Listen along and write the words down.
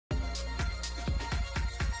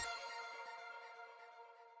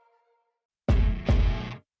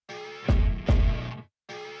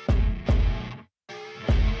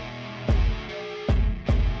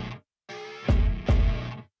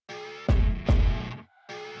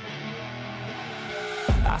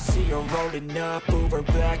I see her rolling up, Uber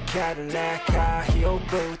black Cadillac, high heel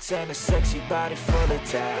boots and a sexy body full of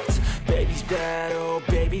tats. Baby's bad, oh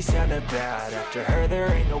baby's hella bad. After her there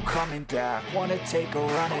ain't no coming back. Wanna take a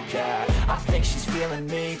run at that. I think she's feeling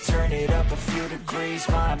me, turn it up a few degrees.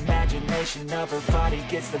 My imagination of her body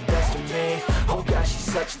gets the best of me. Oh gosh,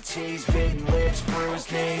 she's such a tease, bitten lips,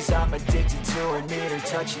 bruised knees. I'm addicted to her, need her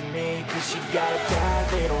touching me. Cause she got a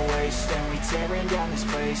bad little waist, and we tearing down this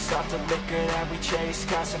place. Off the liquor that we chase,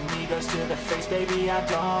 Casamigos to the face. Baby, I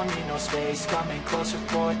don't need no space. Coming closer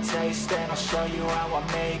for a taste, and I'll show you how I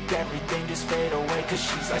make everything just fade away. Cause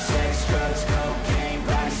she's like sex, drugs, cocaine,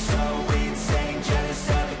 body so insane. Jealous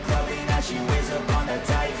of the clothing that she wears up on the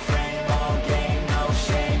tight frame. All game, no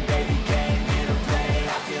shame, baby came here to play.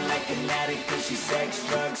 I feel like an addict cause she's sex,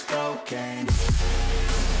 drugs, cocaine.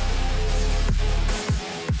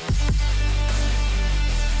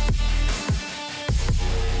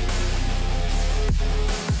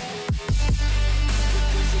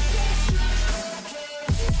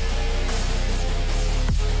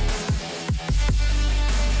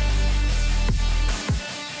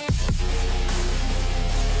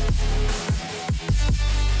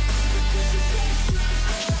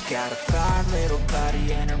 Got a fine little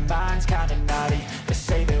body and her mind's kinda naughty. They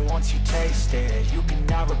say that once you taste it, you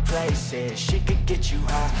cannot replace it. She could get you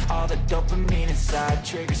high, all the dopamine inside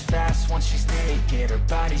triggers fast once she's naked. Her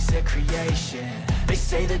body's a creation. They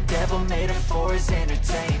say the devil made her for his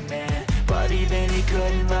entertainment, but even he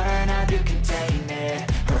couldn't learn how to contain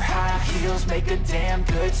it. Her high heels make a damn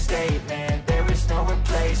good statement. There is no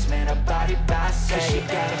replacement, a body by Satan. She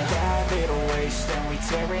got a bad little waist, and we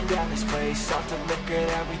tearing down this place. Off the liquor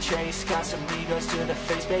that we chase, Casamigos to the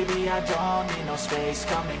face. Baby, I don't need no space.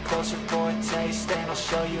 Coming closer for a taste, and I'll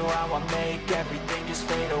show you how I make everything just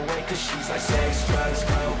fade away. Cause she's like sex, drugs,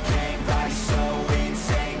 cocaine, body so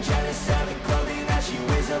insane. Jealous of the clothing that she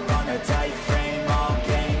wears up on her tight frame. All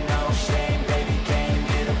game, no shame, baby came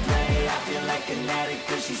here to play. I feel like an addict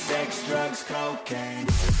cause she's sex, drugs, cocaine.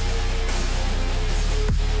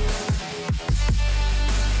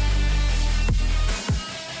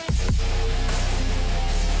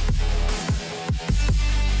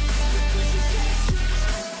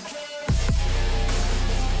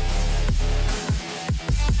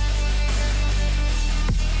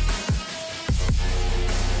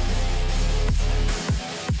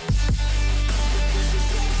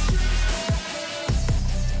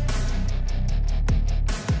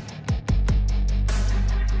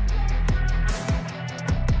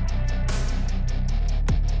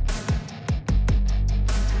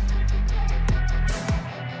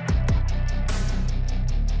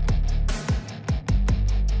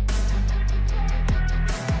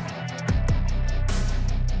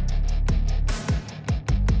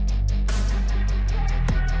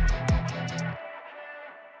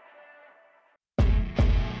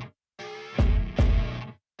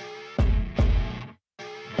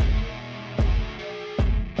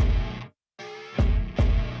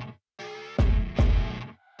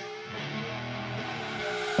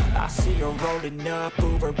 I see her rolling up,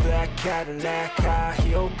 Uber black Cadillac, high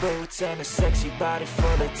heel boots and a sexy body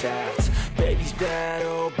full of tats. Baby's bad,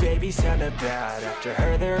 oh baby's hella bad. After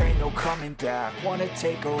her there ain't no coming back. Wanna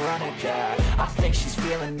take a run at that. I think she's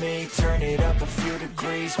feeling me, turn it up a few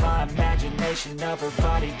degrees. My imagination of her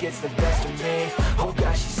body gets the best of me. Oh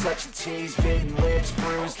gosh, she's such a tease, bitten lips,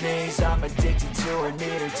 bruised knees. I'm addicted to her,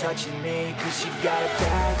 need her touching me. Cause she got a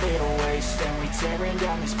bad little waist, and we tearing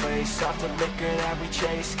down this place. Off the liquor that we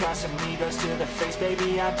chase, Casamigos to the face.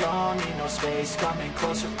 Baby, I don't need no space. Coming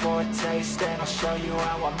closer for a taste, and I'll show you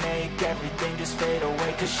how I make everything just fade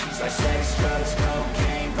away. Cause she's like sex, drugs,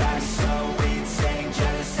 cocaine, body so insane.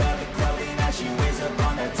 Jealous of the clothing that she wears up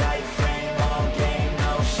on her tight frame. All game,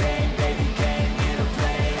 no shame, baby came here to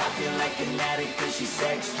play. I feel like an addict cause she's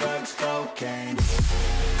sex, drugs, cocaine.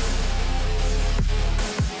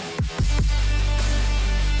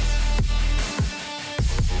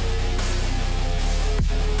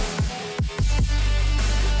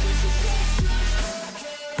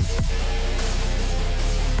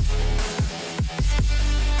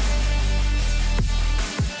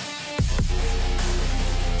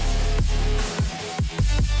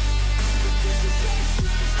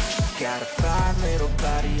 Got a fine little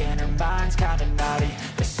body and her mind's kinda naughty.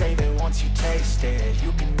 They say that once you taste it,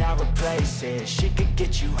 you cannot replace it. She could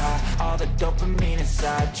get you high, all the dopamine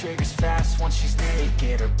inside triggers fast once she's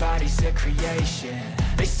naked. Her body's a creation.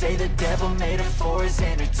 They say the devil made her for his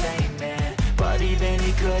entertainment, but even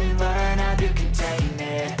he couldn't learn how to contain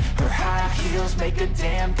it. Her high heels make a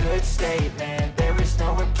damn good statement. There is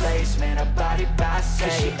no replacement, a body by Satan.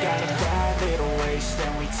 Cause she got a bad little waist, waist,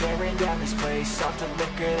 and we tearing down this place. Off the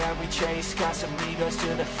liquor that we chase, got some egos to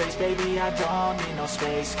the face. Baby, I don't need no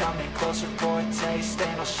space. Coming closer for a taste,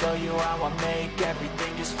 and I'll show you how I make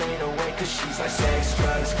everything just fade away. Cause she's like sex,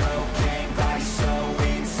 drugs, cocaine, body so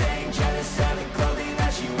insane. Jealous of the clothing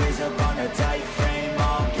that she wears up on her tight frame.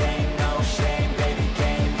 All game, no shame, baby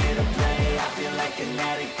came here to play. I feel like an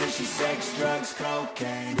addict cause she's sex, drugs,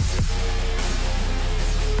 cocaine.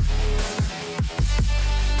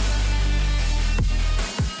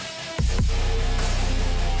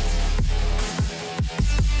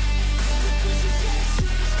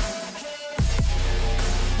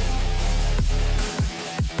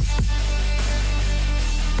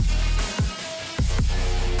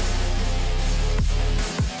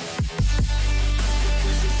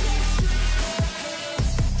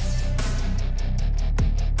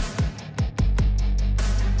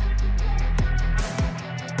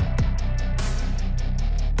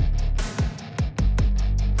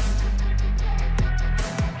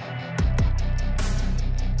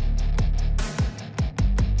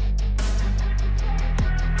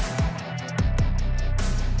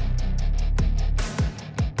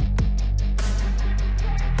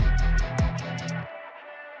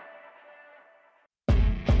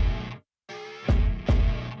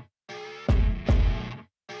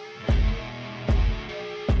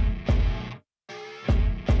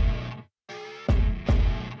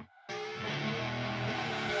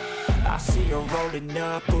 I see her rolling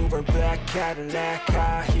up, Uber black Cadillac,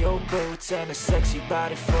 high heel boots and a sexy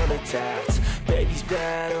body full of tats. Baby's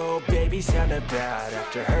bad, oh baby's hella bad.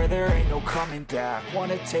 After her there ain't no coming back.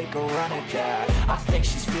 Wanna take a run at that. I think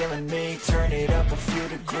she's feeling me, turn it up a few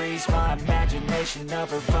degrees. My imagination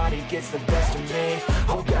of her body gets the best of me.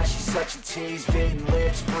 Oh gosh, she's such a tease, bitten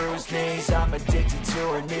lips, bruised knees. I'm addicted to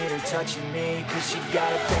her, need her touching me. Cause she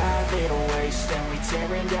got a bad little waist, and we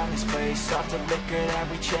tearing down this place. Off the liquor that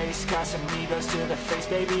we chase, got some egos to the face.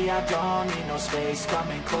 Baby, I don't need no space.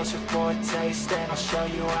 Coming closer for a taste, and I'll show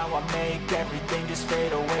you how I make everything just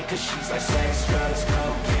fade away. Cause she's like sex, drugs,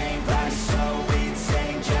 cocaine, body so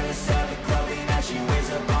insane. Jealous of the clothing that she wears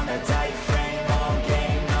up on her tight frame. All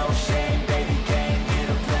game, no shame, baby came here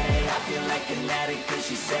to play. I feel like an addict cause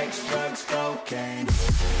she's sex, drugs, cocaine.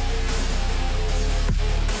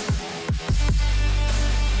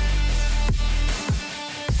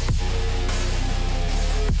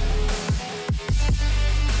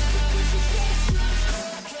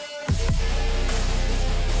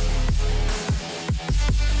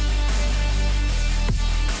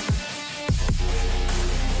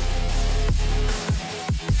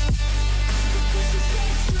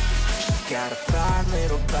 Got a fine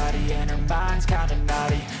little body and her mind's kinda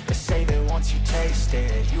naughty. They say that once you taste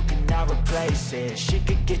it, you cannot replace it. She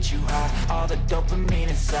could get you high, all the dopamine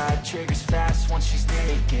inside triggers fast once she's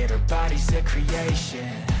naked. Her body's a creation.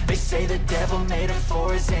 They say the devil made her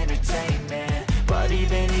for his entertainment, but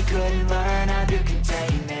even he couldn't learn how to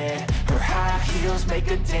contain it. Her high heels make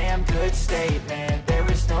a damn good statement. There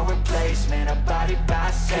is no replacement, a body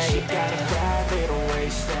by Satan. She got a bad little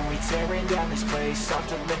waist, and we tearing down this place. Off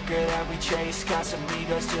the liquor that we chase, got some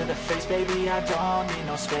egos to the face. Baby, I don't need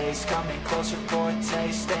no space. Coming closer for a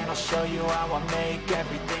taste, and I'll show you how I make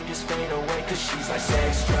everything just fade away. Cause she's like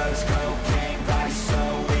sex, drugs, cocaine, body so